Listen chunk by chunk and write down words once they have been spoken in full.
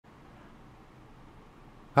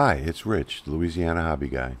Hi, it's Rich, the Louisiana Hobby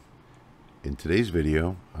Guy. In today's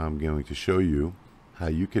video, I'm going to show you how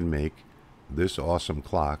you can make this awesome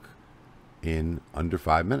clock in under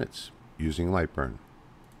 5 minutes using Lightburn.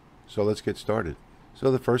 So let's get started. So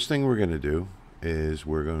the first thing we're going to do is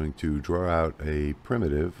we're going to draw out a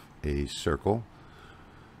primitive, a circle.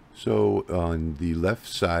 So on the left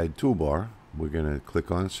side toolbar, we're going to click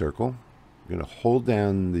on circle. We're going to hold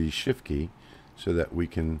down the shift key so that we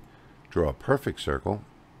can draw a perfect circle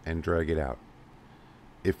and drag it out.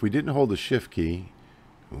 If we didn't hold the shift key,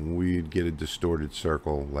 we'd get a distorted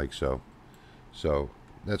circle like so. So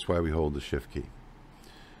that's why we hold the shift key.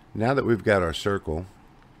 Now that we've got our circle,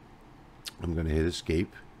 I'm going to hit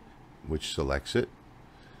escape, which selects it.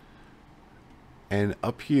 And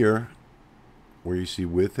up here, where you see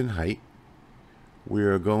width and height, we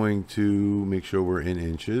are going to make sure we're in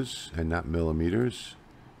inches and not millimeters.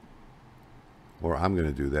 Or I'm going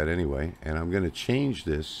to do that anyway, and I'm going to change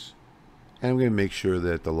this, and I'm going to make sure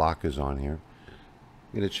that the lock is on here.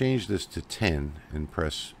 I'm going to change this to 10 and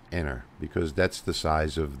press enter, because that's the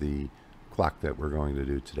size of the clock that we're going to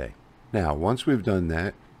do today. Now, once we've done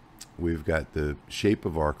that, we've got the shape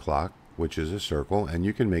of our clock, which is a circle, and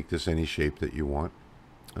you can make this any shape that you want.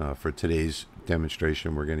 For today's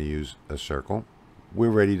demonstration, we're going to use a circle. We're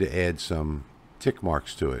ready to add some tick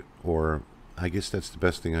marks to it, or I guess that's the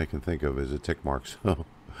best thing I can think of is a tick mark, so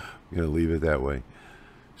I'm going to leave it that way.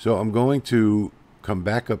 So I'm going to come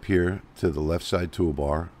back up here to the left side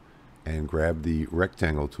toolbar and grab the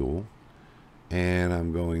rectangle tool, and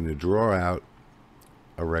I'm going to draw out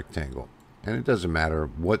a rectangle. And it doesn't matter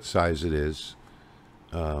what size it is,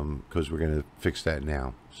 because we're going to fix that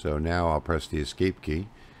now. So now I'll press the escape key,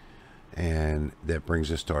 and that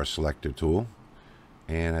brings us to our selector tool.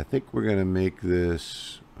 And I think we're going to make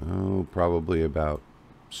this probably about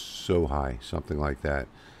so high, something like that.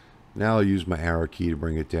 Now I'll use my arrow key to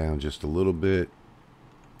bring it down just a little bit.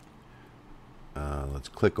 Let's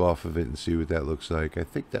click off of it and see what that looks like. I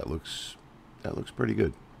think that looks pretty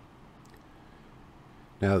good.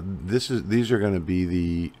 Now these are going to be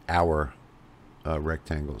the hour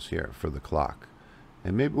rectangles here for the clock,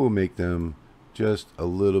 and maybe we'll make them just a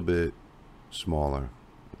little bit smaller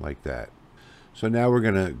like that. So now we're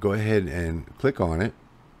going to go ahead and click on it,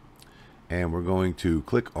 and we're going to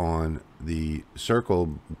click on the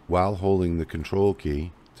circle while holding the control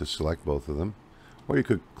key to select both of them, or you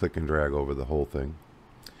could click and drag over the whole thing.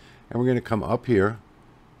 And we're going to come up here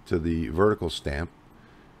to the vertical stamp,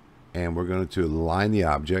 and we're going to align the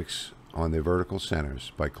objects on their vertical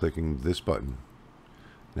centers by clicking this button.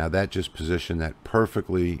 Now that just positioned that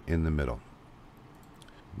perfectly in the middle.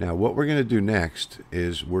 Now what we're going to do next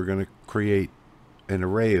is we're going to create an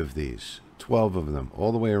array of these, 12 of them,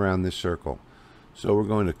 all the way around this circle. So we're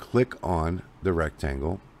going to click on the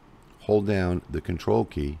rectangle, hold down the control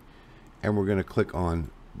key, and we're going to click on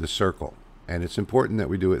the circle. And it's important that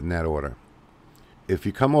we do it in that order. If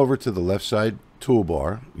you come over to the left side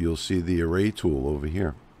toolbar, you'll see the array tool over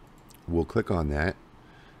here. We'll click on that,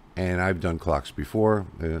 and I've done clocks before,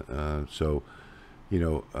 so you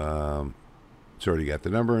know, it's already got the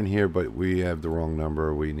number in here, but we have the wrong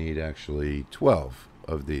number. We need actually 12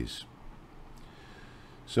 of these.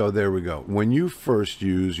 So there we go. When you first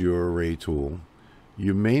use your array tool,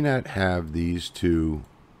 you may not have these two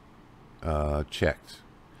checked.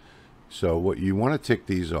 So what you want to tick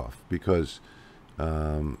these off, because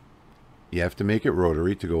you have to make it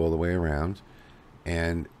rotary to go all the way around,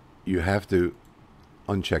 and you have to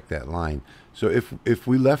uncheck that line. So if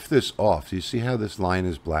we left this off, you see how this line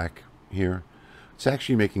is black here? It's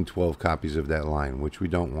actually making 12 copies of that line, which we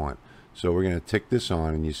don't want. So we're going to tick this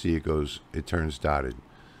on, and you see it turns dotted.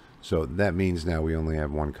 So that means now we only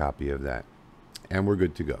have one copy of that, and we're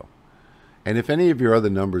good to go. And if any of your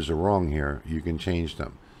other numbers are wrong here, you can change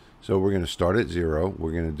them. So we're going to start at 0.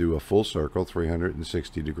 We're going to do a full circle,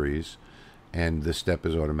 360 degrees, and this step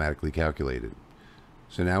is automatically calculated.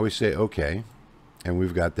 So now we say OK, and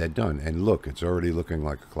we've got that done. And look, it's already looking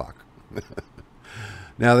like a clock.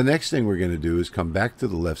 Now the next thing we're going to do is come back to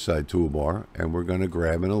the left side toolbar, and we're going to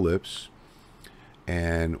grab an ellipse,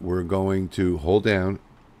 and we're going to hold down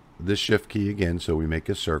the shift key again so we make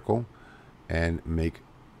a circle, and make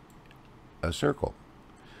a circle.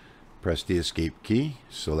 Press the escape key,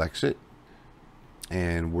 selects it,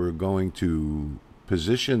 and we're going to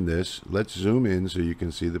position this. Let's zoom in so you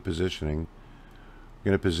can see the positioning.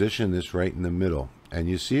 We're going to position this right in the middle, and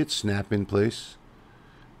you see it snap in place.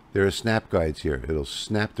 There are snap guides here. It'll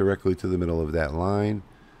snap directly to the middle of that line,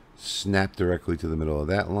 snap directly to the middle of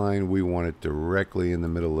that line. We want it directly in the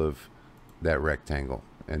middle of that rectangle,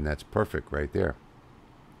 and that's perfect right there.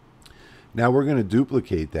 Now we're going to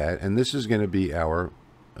duplicate that, and this is going to be our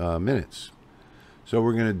minutes. So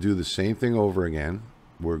we're going to do the same thing over again.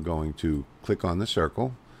 We're going to click on the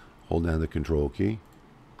circle, hold down the control key,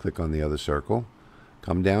 click on the other circle,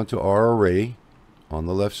 come down to our array on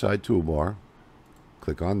the left side toolbar,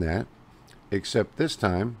 click on that, except this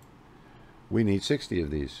time we need 60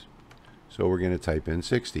 of these. So we're going to type in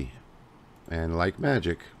 60. And like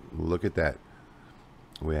magic, look at that.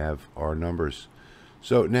 We have our numbers.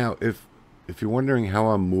 So now if you're wondering how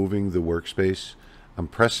I'm moving the workspace, I'm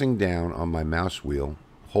pressing down on my mouse wheel,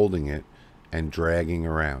 holding it, and dragging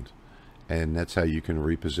around. And that's how you can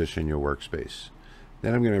reposition your workspace.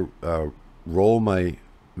 Then I'm going to roll my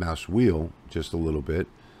mouse wheel just a little bit,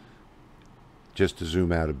 just to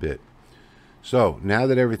zoom out a bit. So now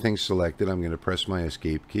that everything's selected, I'm going to press my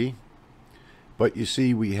escape key. But you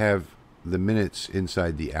see we have the minutes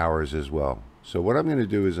inside the hours as well. So what I'm going to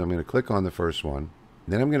do is I'm going to click on the first one,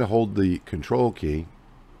 then I'm going to hold the control key,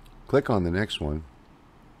 click on the next one,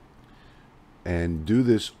 and do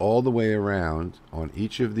this all the way around on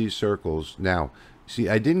each of these circles. Now, see,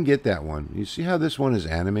 I didn't get that one. You see how this one is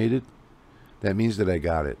animated? That means that I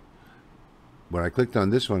got it. When I clicked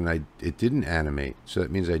on this one, it didn't animate, so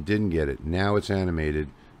that means I didn't get it. Now it's animated.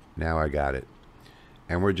 Now I got it.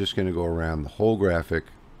 And we're just going to go around the whole graphic,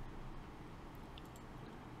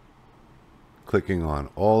 clicking on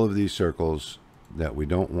all of these circles that we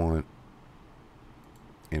don't want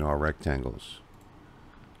in our rectangles.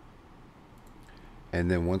 And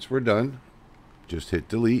then once we're done, just hit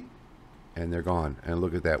delete and they're gone. And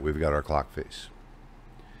look at that, we've got our clock face.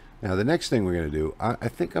 Now the next thing we're going to do, I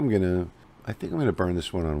think I'm going to burn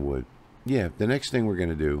this one on wood. Yeah, the next thing we're going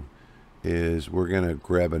to do is we're going to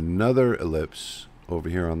grab another ellipse over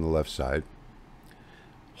here on the left side,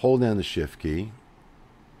 hold down the shift key,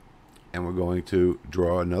 and we're going to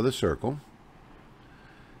draw another circle,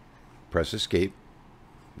 press escape.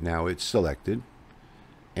 Now it's selected,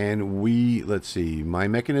 and let's see, my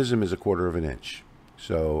mechanism is 1/4 of an inch,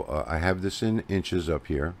 so I have this in inches up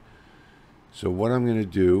here. So what I'm going to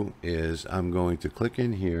do is I'm going to click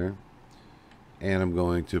in here and I'm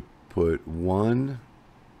going to put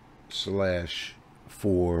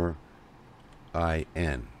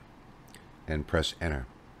 1/4IN and press enter.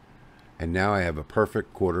 And now I have a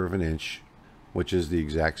perfect 1/4 of an inch, which is the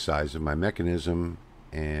exact size of my mechanism,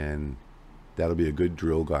 and that'll be a good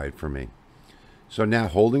drill guide for me. So now,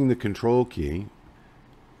 holding the control key,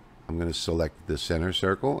 I'm going to select the center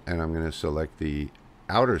circle and I'm going to select the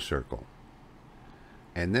outer circle.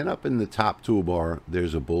 And then up in the top toolbar,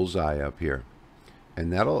 there's a bullseye up here,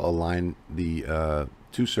 and that'll align the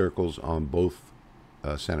two circles on both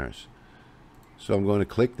centers. So I'm going to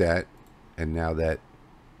click that, and now that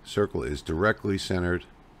circle is directly centered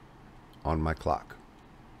on my clock.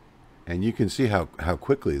 And you can see how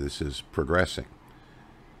quickly this is progressing.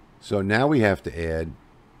 So now we have to add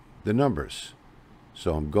the numbers.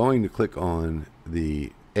 So I'm going to click on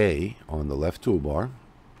the A on the left toolbar. I'm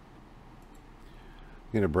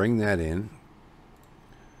going to bring that in,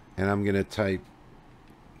 and I'm going to type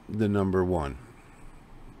the number 1.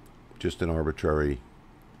 Just an arbitrary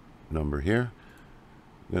number here.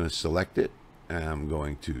 I'm going to select it, and I'm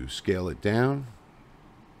going to scale it down.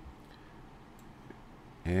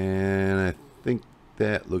 And I think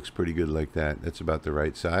that looks pretty good like that. That's about the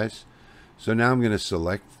right size. So now I'm going to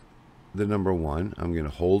select the number 1. I'm going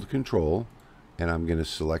to hold control, and I'm going to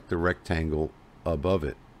select the rectangle above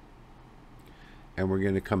it. And we're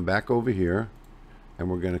going to come back over here, and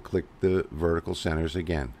we're going to click the vertical centers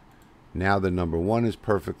again. Now the number 1 is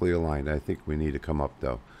perfectly aligned. I think we need to come up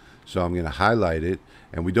though. So I'm going to highlight it,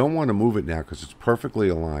 and we don't want to move it now because it's perfectly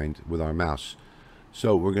aligned with our mouse.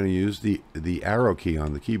 So we're going to use the arrow key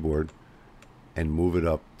on the keyboard and move it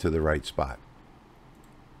up to the right spot.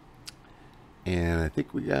 And I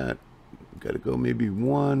think we got to go maybe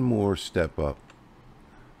one more step up.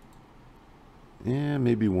 Yeah,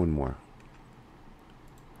 maybe one more.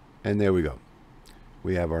 And there we go.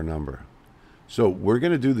 We have our number. So we're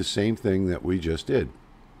going to do the same thing that we just did.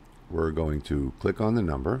 We're going to click on the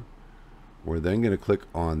number. We're then going to click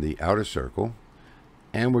on the outer circle.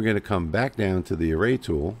 And we're going to come back down to the array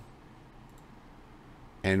tool.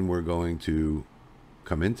 And we're going to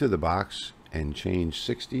come into the box and change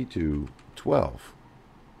 60 to 12.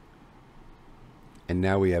 And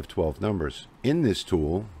now we have 12 numbers. In this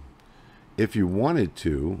tool, if you wanted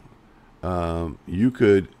to, you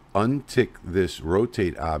could untick this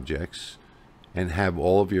rotate objects and have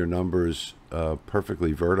all of your numbers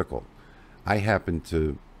perfectly vertical. I happen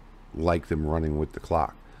to like them running with the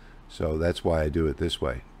clock, so that's why I do it this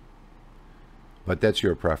way. But that's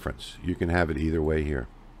your preference. You can have it either way here.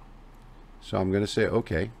 So I'm going to say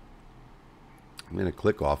OK. I'm going to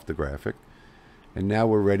click off the graphic, And now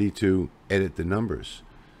we're ready to edit the numbers.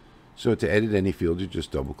 So to edit any field, you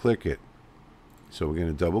just double click it. So we're going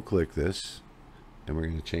to double click this, and we're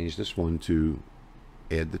going to change this one to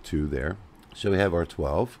add the 2 there. So we have our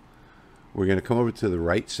 12. We're going to come over to the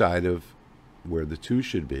right side of where the 2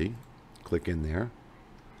 should be. Click in there,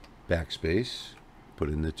 backspace, put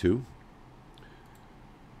in the 2.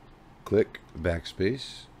 Click,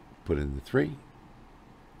 backspace, put in the 3.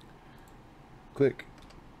 Click,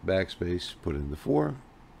 backspace, put in the 4,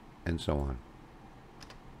 and so on.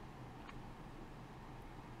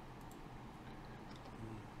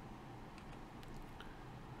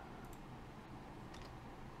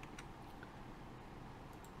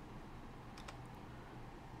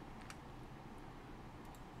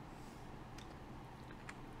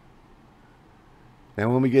 Now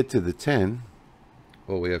when we get to the 10,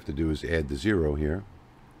 all we have to do is add the 0 here.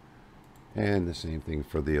 And the same thing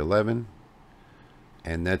for the 11.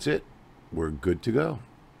 And that's it. We're good to go.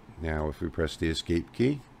 Now if we press the escape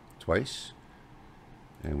key twice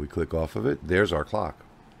and we click off of it, there's our clock.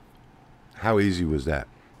 How easy was that?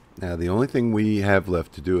 Now the only thing we have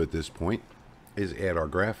left to do at this point is add our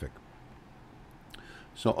graphic.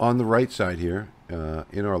 So on the right side here,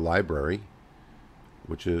 in our library,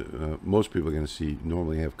 which most people are going to see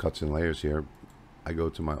normally have cuts and layers here, I go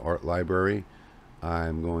to my art library.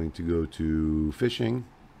 I'm going to go to fishing,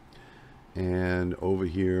 and over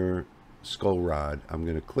here, skull rod. I'm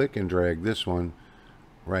going to click and drag this one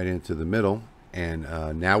right into the middle,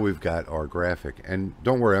 and now we've got our graphic. And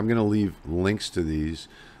don't worry, I'm going to leave links to these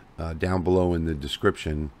down below in the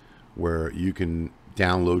description, where you can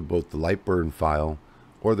download both the Lightburn file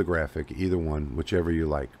or the graphic, either one, whichever you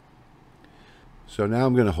like. So now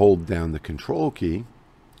I'm going to hold down the control key.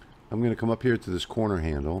 I'm going to come up here to this corner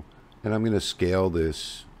handle, and I'm going to scale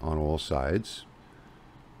this on all sides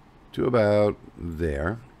to about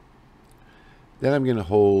there. Then I'm going to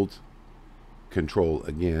hold control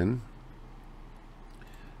again.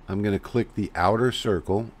 I'm going to click the outer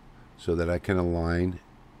circle so that I can align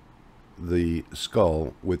the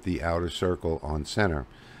skull with the outer circle on center.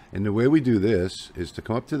 And the way we do this is to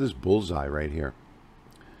come up to this bullseye right here.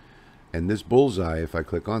 And this bullseye, if I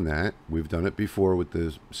click on that, we've done it before with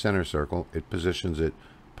the center circle, it positions it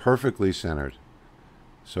perfectly centered.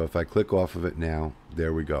 So if I click off of it now,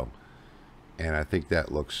 there we go. And I think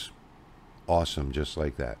that looks awesome, just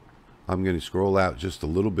like that. I'm going to scroll out just a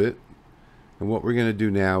little bit. And what we're going to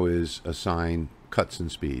do now is assign cuts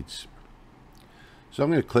and speeds. So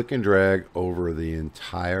I'm going to click and drag over the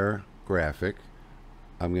entire graphic.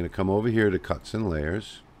 I'm going to come over here to cuts and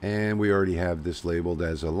layers. And we already have this labeled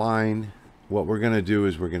as a line. What we're going to do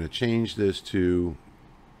is we're going to change this to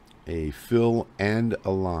a fill and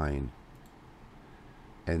align.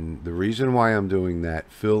 And the reason why I'm doing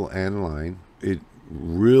that, fill and line, it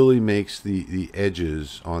really makes the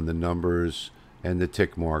edges on the numbers and the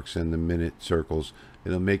tick marks and the minute circles,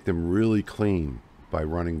 it'll make them really clean by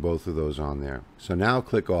running both of those on there. So now I'll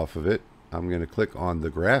click off of it. I'm going to click on the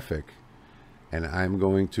graphic, and I'm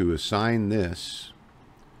going to assign this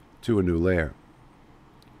to a new layer,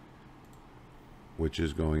 which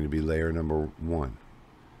is going to be layer number 1,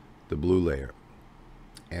 the blue layer.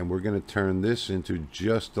 And we're going to turn this into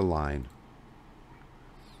just a line.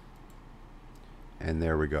 And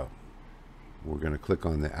there we go. We're going to click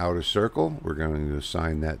on the outer circle. We're going to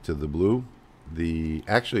assign that to the blue.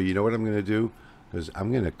 Actually, you know what I'm going to do? Is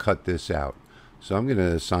I'm going to cut this out. So I'm going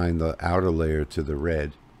to assign the outer layer to the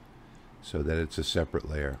red so that it's a separate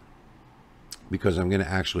layer, because I'm going to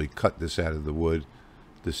actually cut this out of the wood,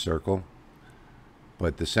 this circle,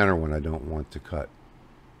 but the center one I don't want to cut.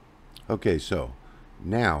 Okay, so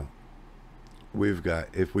now we've got,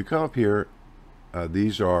 if we come up here,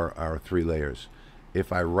 these are our 3 layers.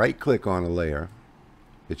 If I right click on a layer,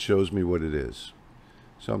 it shows me what it is.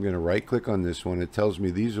 So I'm going to right click on this one. It tells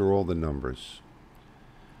me these are all the numbers.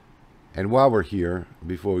 And while we're here,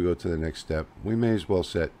 before we go to the next step, we may as well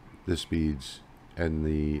set the speeds and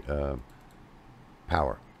the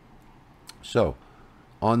power. So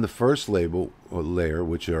on the first layer,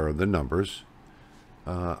 which are the numbers,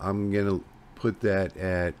 I'm going to put that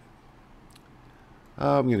at,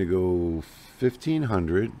 I'm going to go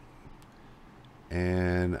 1500,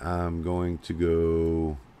 and I'm going to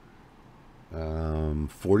go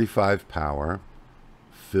 45 power,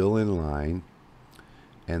 fill in line,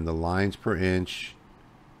 and the lines per inch,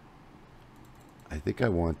 I think I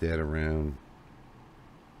want that around,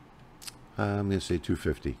 I'm going to say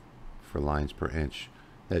 250 for lines per inch.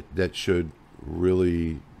 That should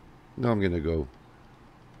really, no, I'm going to go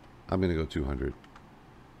 200.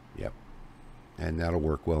 Yep. And that'll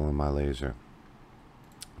work well on my laser.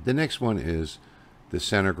 The next one is the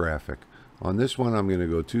center graphic. On this one, I'm going to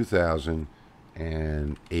go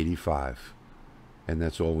 2085, and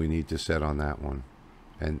that's all we need to set on that one,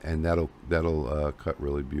 and that'll cut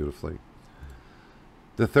really beautifully.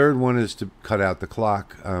 The third one is to cut out the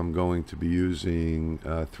clock. I'm going to be using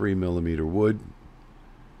 3mm wood.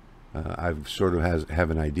 I've sort of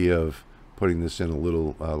have an idea of putting this in a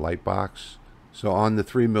little light box. So on the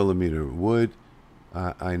 3mm wood,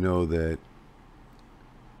 I know that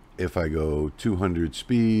if I go 200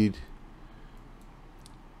 speed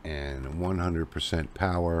and 100%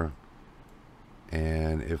 power,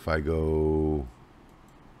 and if I go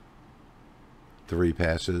 3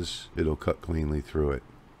 passes, it'll cut cleanly through it.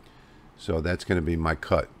 So that's going to be my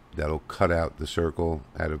cut. That'll cut out the circle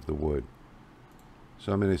out of the wood.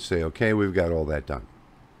 So I'm going to say, okay, we've got all that done.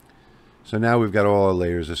 So now we've got all our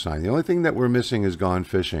layers assigned. The only thing that we're missing is gone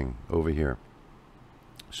fishing over here.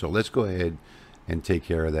 So let's go ahead and take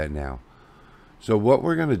care of that now. So what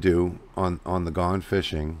we're going to do on the gone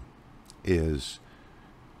fishing is,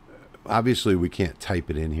 obviously we can't type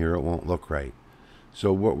it in here. It won't look right.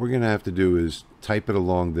 So what we're going to have to do is type it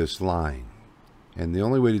along this line. And the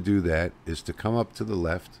only way to do that is to come up to the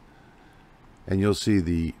left, and you'll see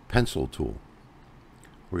the pencil tool.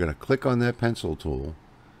 We're going to click on that pencil tool,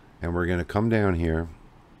 and we're going to come down here.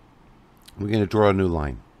 We're going to draw a new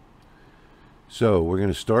line. So we're going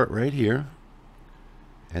to start right here,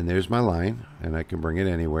 and there's my line, and I can bring it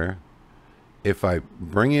anywhere. If I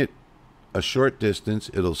bring it a short distance,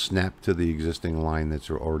 it'll snap to the existing line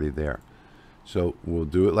that's already there. So we'll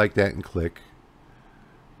do it like that and click,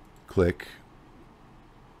 click,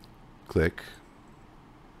 click,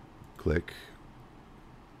 click.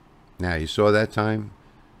 Now you saw that time.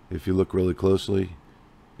 If you look really closely,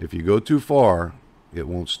 if you go too far, it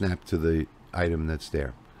won't snap to the item that's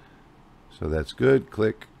there. So that's good.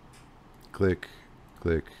 Click, click,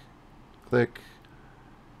 click, click,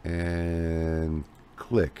 and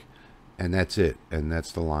click. And that's it. And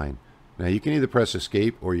that's the line. Now you can either press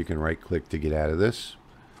escape or you can right click to get out of this.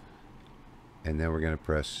 And then we're going to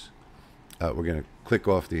press, we're going to click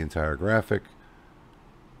off the entire graphic.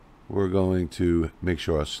 We're going to make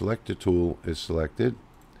our selector tool is selected.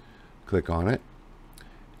 Click on it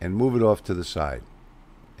and move it off to the side.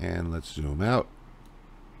 And let's zoom out.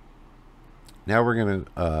 Now we're going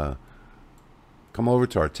to come over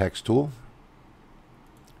to our text tool.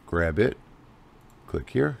 Grab it. Click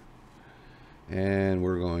here. And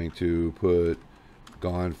we're going to put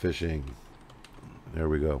gone fishing. There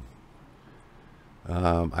we go.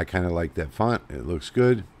 I kind of like that font. It looks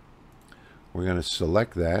good. We're going to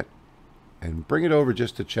select that and bring it over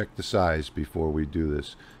just to check the size before we do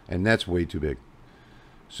this. And that's way too big.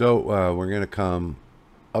 So we're going to come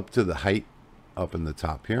up to the height up in the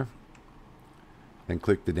top here. And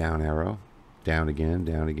click the down arrow. Down again,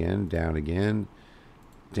 down again, down again.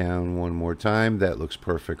 Down one more time. That looks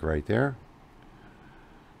perfect right there.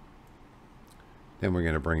 Then we're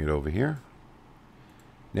going to bring it over here.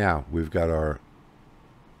 Now we've got our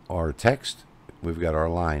text. We've got our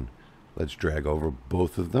line. Let's drag over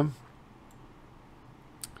both of them.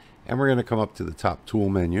 And we're going to come up to the top tool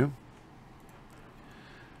menu.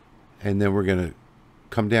 And then we're going to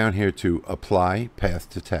come down here to apply path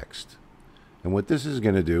to text. And what this is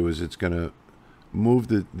going to do is it's going to move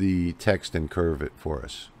the text and curve it for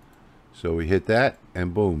us. So we hit that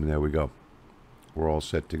and boom, there we go. We're all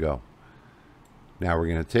set to go. Now we're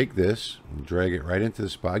going to take this and drag it right into the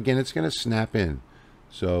spot. Again, it's going to snap in.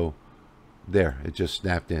 So there, it just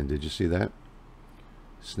snapped in. Did you see that?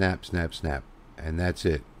 Snap, snap, snap. And that's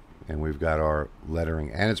it. And we've got our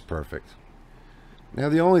lettering and it's perfect. Now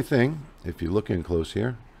the only thing, if you look in close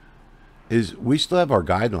here, is we still have our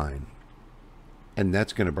guideline. And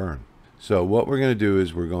that's going to burn. So what we're going to do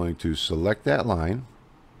is we're going to select that line,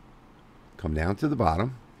 come down to the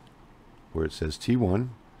bottom where it says T1,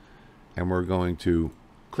 and we're going to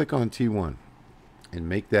click on T1 and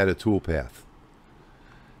make that a toolpath.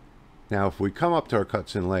 Now if we come up to our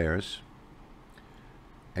cuts and layers,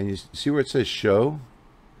 and you see where it says show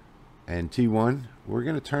and T1, we're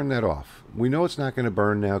going to turn that off. We know it's not going to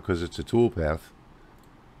burn now because it's a toolpath,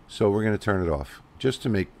 so we're going to turn it off just to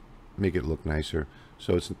make it look nicer,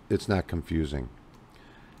 so it's not confusing.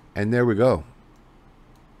 And there we go.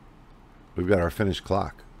 We've got our finished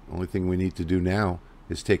clock. Only thing we need to do now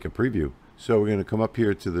is take a preview. So we're going to come up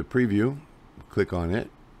here to the preview, click on it,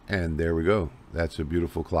 and there we go. That's a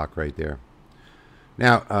beautiful clock right there.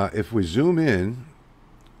 Now if we zoom in,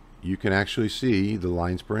 you can actually see the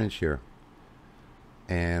lines per inch here,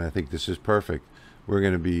 and I think this is perfect. We're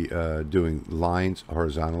going to be doing lines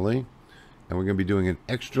horizontally, and we're going to be doing an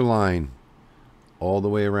extra line all the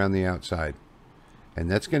way around the outside,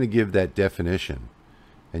 and that's going to give that definition.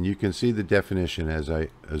 And you can see the definition as I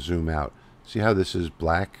zoom out. See how this is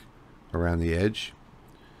black around the edge?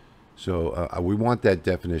 So we want that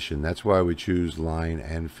definition. That's why we choose line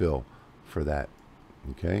and fill for that.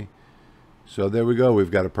 Okay, so there we go. We've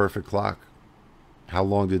got a perfect clock. How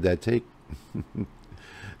long did that take?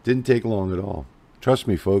 Didn't take long at all. Trust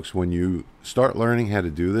me, folks, when you start learning how to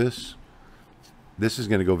do this, this is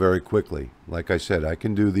going to go very quickly. Like I said, I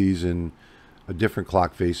can do these in different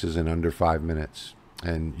clock faces in under 5 minutes,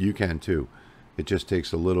 and you can too. It just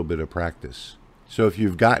takes a little bit of practice. So if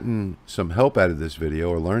you've gotten some help out of this video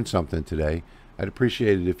or learned something today, I'd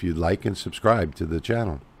appreciate it if you'd like and subscribe to the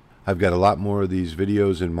channel. I've got a lot more of these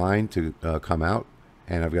videos in mind to come out,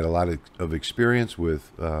 and I've got a lot of experience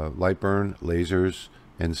with Lightburn, lasers,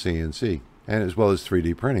 and CNC, and as well as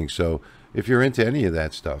 3D printing. So if you're into any of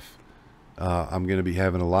that stuff, I'm going to be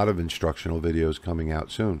having a lot of instructional videos coming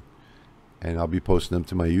out soon, and I'll be posting them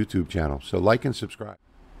to my YouTube channel. So like and subscribe.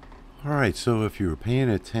 Alright, so if you were paying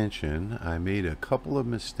attention, I made a couple of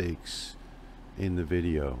mistakes in the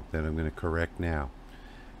video that I'm going to correct now.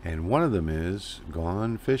 And one of them is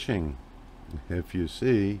gone fishing. If you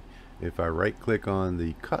see, if I right click on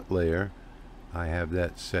the cut layer, I have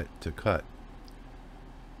that set to cut.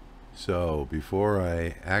 So before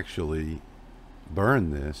I actually burn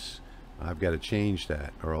this, I've got to change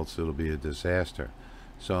that, or else it'll be a disaster.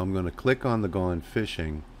 So I'm going to click on the gone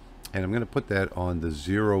fishing, and I'm going to put that on the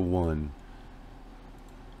 01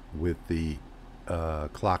 with the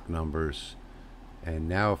clock numbers. And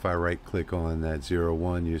now if I right click on that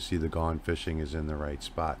 01, you see the gone fishing is in the right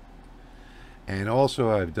spot. And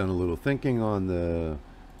also I've done a little thinking on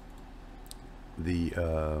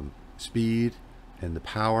the speed and the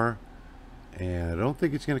power, and I don't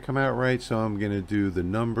think it's going to come out right, so I'm going to do the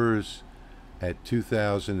numbers at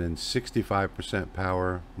 2065%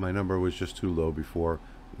 power. My number was just too low before.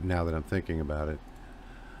 Now that I'm thinking about it,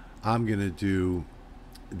 I'm going to do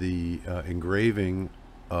the engraving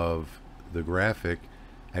of the graphic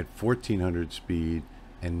at 1400 speed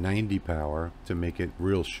and 90 power to make it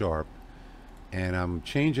real sharp, and I'm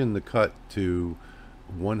changing the cut to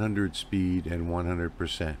 100 speed and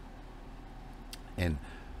 100%, and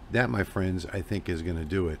that, my friends, I think is going to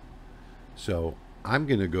do it. So I'm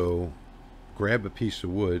going to go grab a piece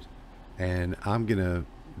of wood, and I'm going to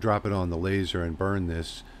drop it on the laser and burn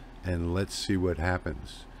this, and let's see what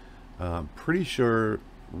happens. Pretty sure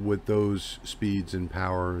with those speeds and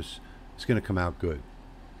powers it's going to come out good.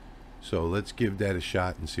 So let's give that a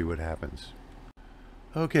shot and see what happens.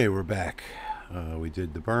 Okay, we're back. We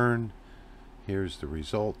did the burn. Here's the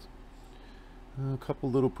result. A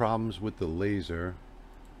couple little problems with the laser.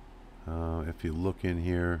 If you look in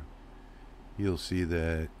here, you'll see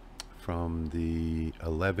that from the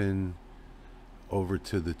 11 over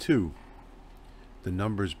to the 2, the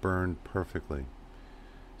numbers burned perfectly.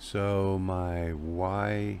 So my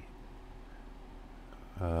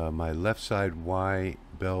my left side Y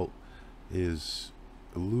belt is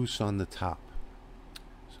loose on the top,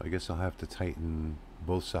 so I guess I'll have to tighten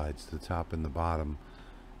both sides, the top and the bottom,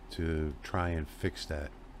 to try and fix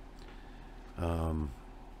that.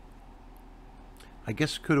 I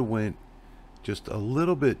guess could have went just a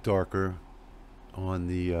little bit darker on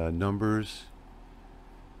the numbers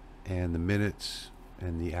and the minutes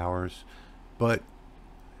and the hours, but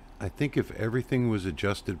I think if everything was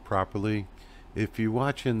adjusted properly, if you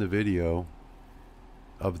watch in the video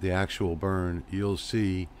of the actual burn, you'll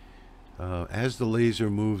see as the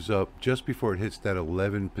laser moves up, just before it hits that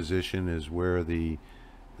 11 position is where the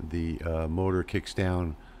motor kicks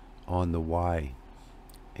down on the Y,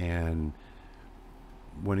 and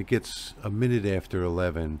when it gets a minute after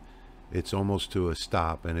 11, it's almost to a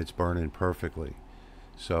stop and it's burning perfectly.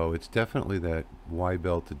 So it's definitely that Y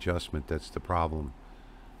belt adjustment that's the problem.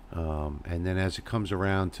 And then as it comes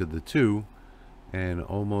around to the 2, and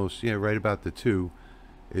almost, yeah, right about the 2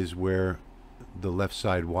 is where the left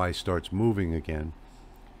side Y starts moving again,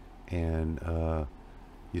 and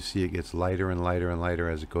you see it gets lighter and lighter and lighter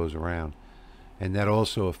as it goes around, and that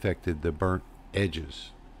also affected the burnt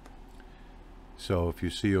edges. So if you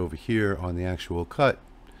see over here on the actual cut,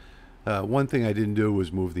 one thing I didn't do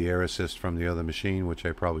was move the air assist from the other machine, which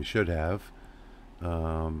I probably should have,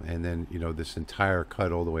 and then, you know, this entire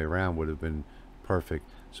cut all the way around would have been perfect.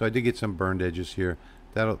 So I did get some burned edges here.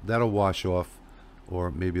 That'll wash off, or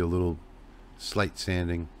maybe a little slight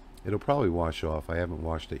sanding. It'll probably wash off. I haven't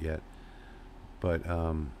washed it yet, but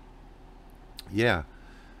yeah,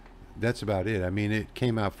 that's about it. I mean, it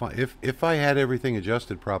came out fine. If I had everything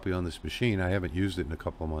adjusted properly on this machine, I haven't used it in a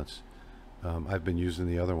couple of months. I've been using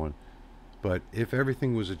the other one, but if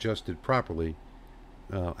everything was adjusted properly,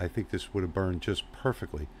 I think this would have burned just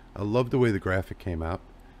perfectly. I love the way the graphic came out.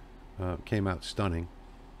 came out stunning.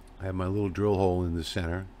 I have my little drill hole in the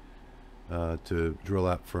center to drill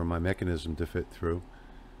out for my mechanism to fit through,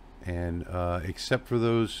 and except for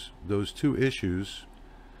those two issues,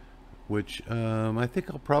 which I think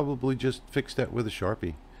I'll probably just fix that with a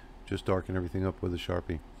Sharpie, just darken everything up with a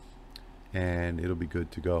Sharpie, and it'll be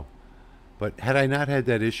good to go. But had I not had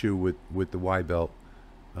that issue with the Y belt,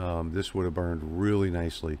 this would have burned really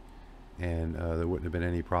nicely, and there wouldn't have been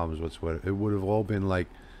any problems whatsoever. It would have all been like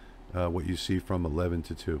what you see from 11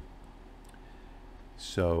 to 2.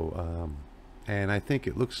 So, and I think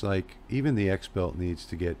it looks like even the X belt needs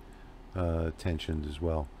to get tensioned as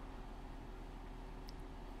well.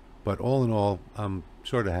 But all in all, I'm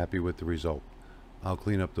sort of happy with the result. I'll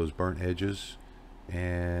clean up those burnt edges,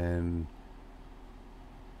 and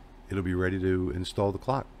it'll be ready to install the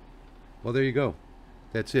clock. Well, there you go.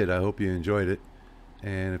 That's it. I hope you enjoyed it.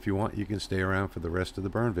 And if you want, you can stay around for the rest of the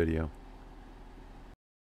burn video.